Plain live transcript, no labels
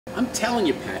I'm telling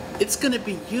you, Pat, it's going to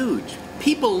be huge.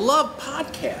 People love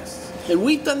podcasts. And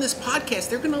we've done this podcast.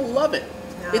 They're going to love it.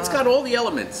 It's got all the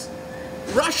elements.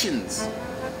 Russians,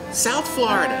 South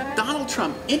Florida, Donald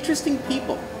Trump, interesting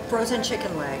people. Frozen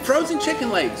chicken legs. Frozen chicken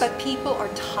legs. But people are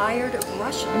tired of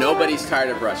Russians. Nobody's tired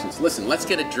of Russians. Listen, let's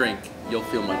get a drink. You'll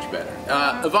feel much better.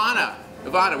 Ivana,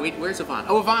 where's Ivana?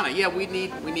 Oh, Ivana, yeah, we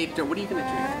need. What are you going to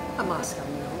drink? A Moscow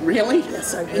Mule. Really?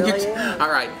 Yes, I really am. All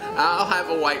right, I'll have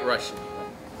a White Russian.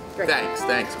 Great.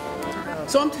 Thanks.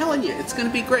 So I'm telling you, it's going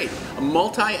to be great.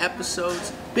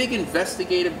 Multi-episodes, big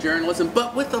investigative journalism,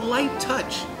 but with a light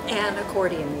touch. And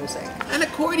accordion music. And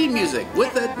accordion music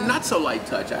with a not so light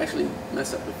touch. I actually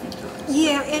mess up a few times.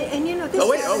 Yeah, and you know this.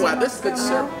 Wow, this is good,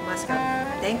 sir. Moscow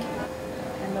Mule. Thank you.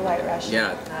 And the White Russian.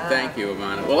 Yeah, thank you,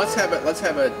 Ivana. Well, let's have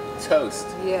a toast.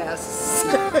 Yes.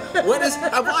 What is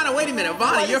Ivana? Wait a minute,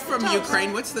 Ivana, you're from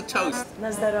Ukraine. What's the toast? Na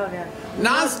zdоровье.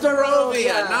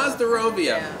 Nazdarovia.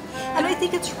 Yeah. And I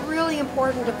think it's really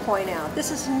important to point out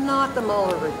this is not the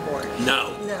Mueller report.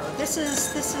 No. No, this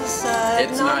is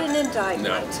It's not an indictment.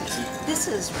 No. This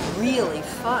is really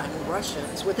fun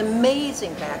Russians with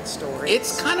amazing backstories.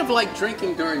 It's kind of like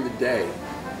drinking during the day.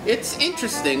 It's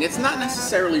interesting. It's not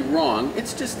necessarily wrong.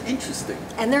 It's just interesting.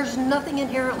 And there's nothing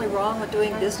inherently wrong with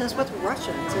doing business with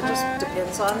Russians. It just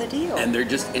depends on the deal. And they're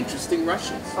just interesting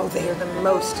Russians. Oh, they are the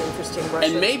most interesting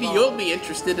Russians. And maybe you'll be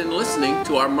interested in listening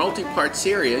to our multi-part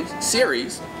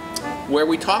series where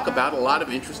we talk about a lot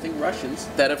of interesting Russians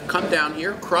that have come down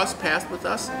here, crossed paths with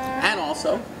us, and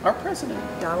also our president.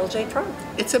 Donald J. Trump.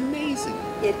 It's amazing.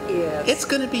 It is. It's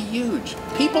going to be huge.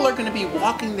 People are going to be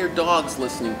walking their dogs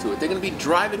listening to it. They're going to be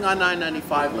driving on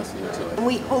 995 listening to it. And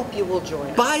we hope you will join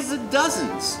us. By the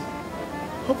dozens.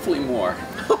 Hopefully more.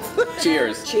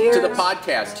 Cheers. Cheers. To the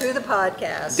podcast. To the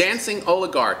podcast. Dancing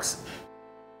Oligarchs.